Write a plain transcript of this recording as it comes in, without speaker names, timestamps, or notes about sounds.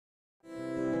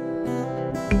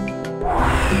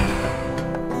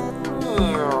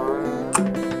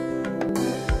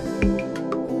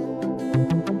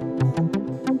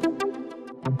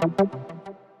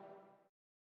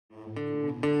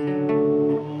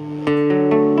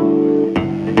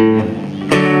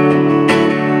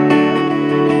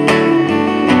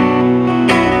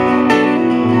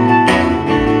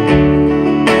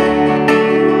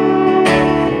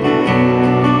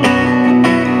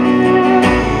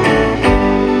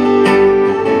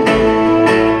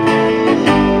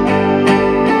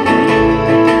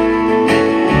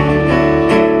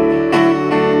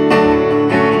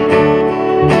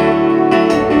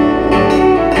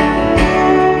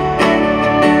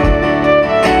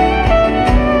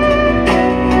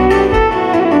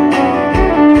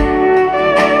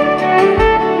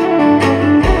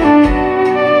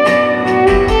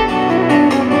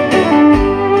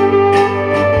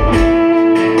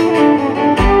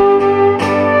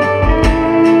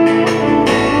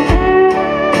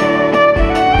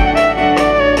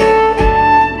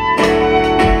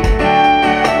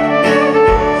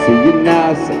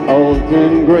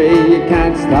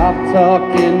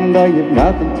talking, though you've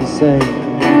nothing to say.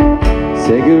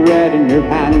 Cigarette in your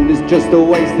hand is just a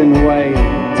wasting away.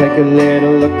 Take a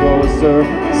little look closer,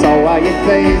 so why your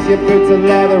face, your boots of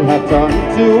leather have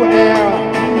turned to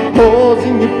air. Holes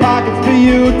in your pockets, but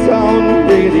you don't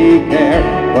really care.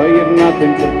 Well, you've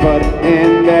nothing to put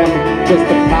in them, just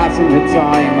a passing the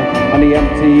time on the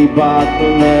empty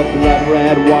bottle of blood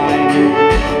red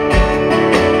wine.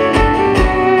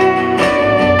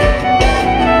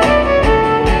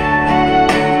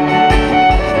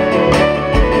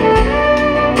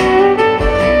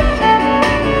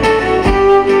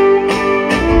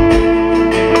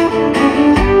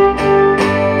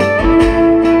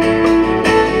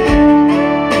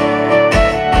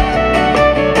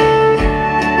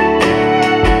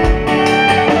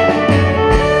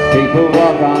 People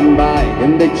walk on by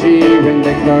and they cheer and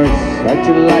they curse at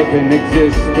your life and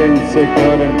existence, it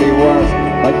couldn't be worse.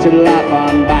 But you laugh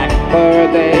on back,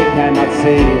 for they cannot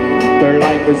see their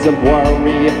life is a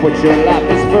worry, but your laugh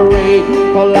is free.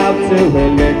 Call out to a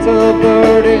little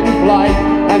bird in flight,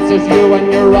 answers you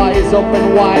and your eyes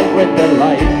open wide with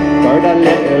delight. For the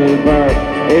little bird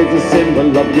is a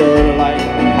symbol of your life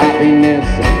and happiness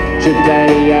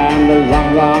today and the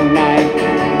long, long night.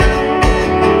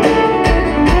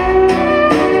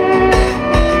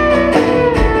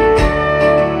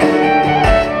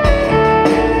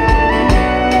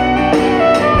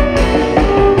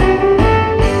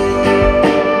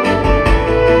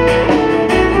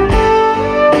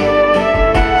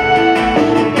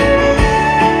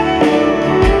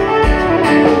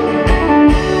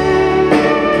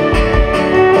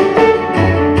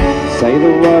 Say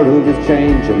the world is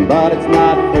changing, but it's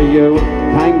not for you.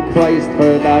 Thank Christ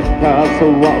for that, cause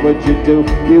so what would you do?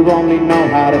 You only know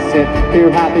how to sit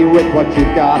here happy with what you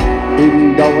got.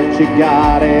 Even though what you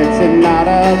got, it's not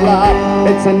a lot,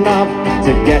 it's enough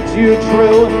to get you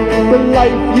through the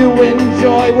life you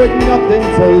enjoy with nothing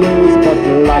to lose but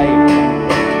life.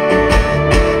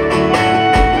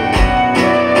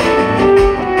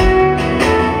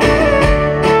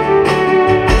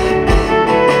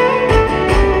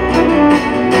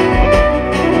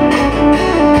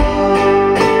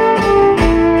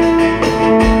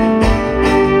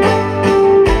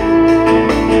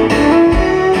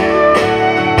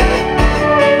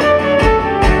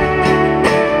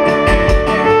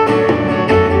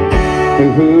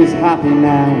 Who's happy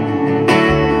now?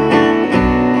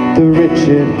 The rich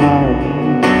at heart.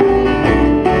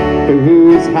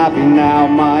 Who's happy now,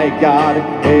 my God,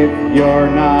 if you're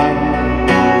not?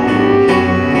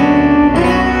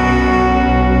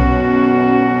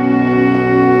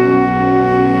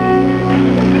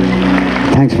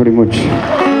 Thanks very much.